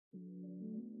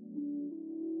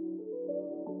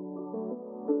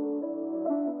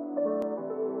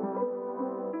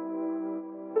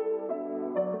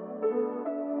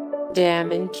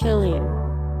Dam and Killian,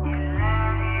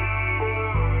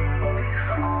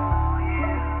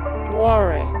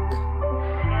 Warwick,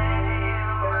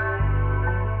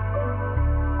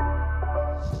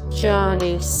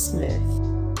 Johnny Smith,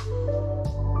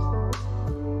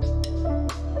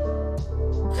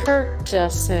 Kirk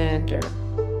Dussander,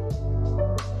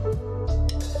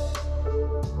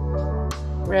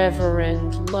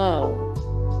 Reverend Lowe,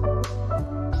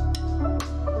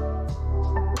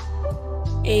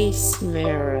 Ace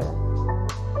Merrill,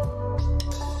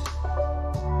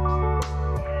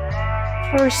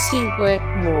 Percy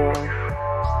Whitmore,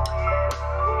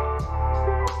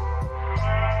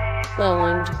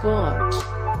 Leland Gaunt,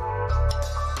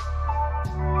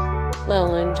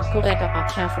 Leland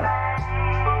Gaunt,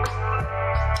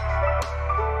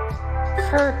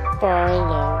 Kurt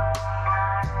Barlow,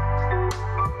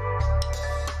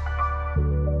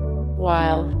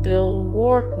 Wild Bill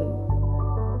Wharton,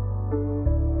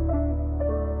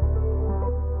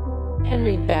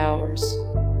 Henry Bowers,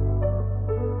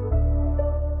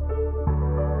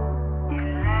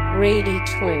 Grady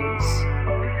Twins,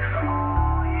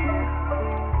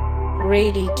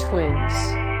 Grady Twins,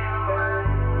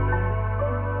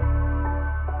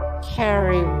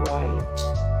 Carrie White,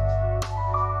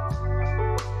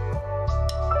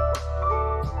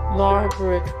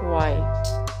 Margaret White,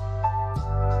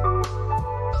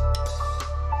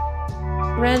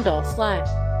 Randolph Flagg,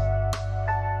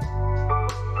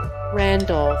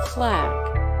 Randolph Flagg,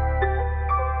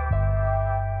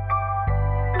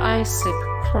 Isaac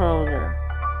Kroner,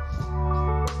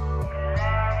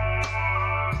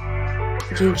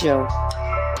 Hugo,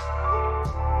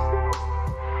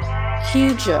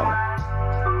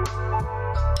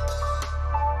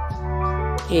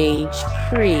 Gage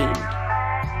Creed,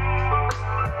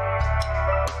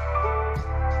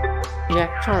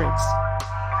 Jack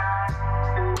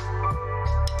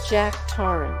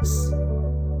Torrance,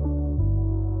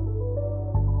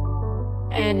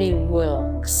 Annie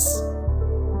Wilkes,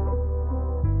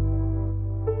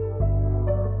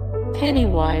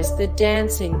 Pennywise the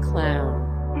Dancing Clown,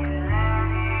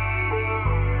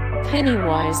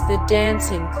 Pennywise the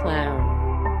Dancing Clown.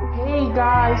 Hey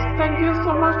guys, thank you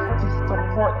so much for the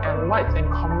support and likes and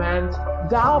comments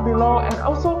down below, and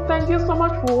also thank you so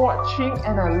much for watching,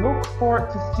 and I look forward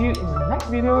to see you in the next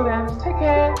video. Then take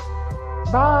care,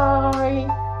 bye.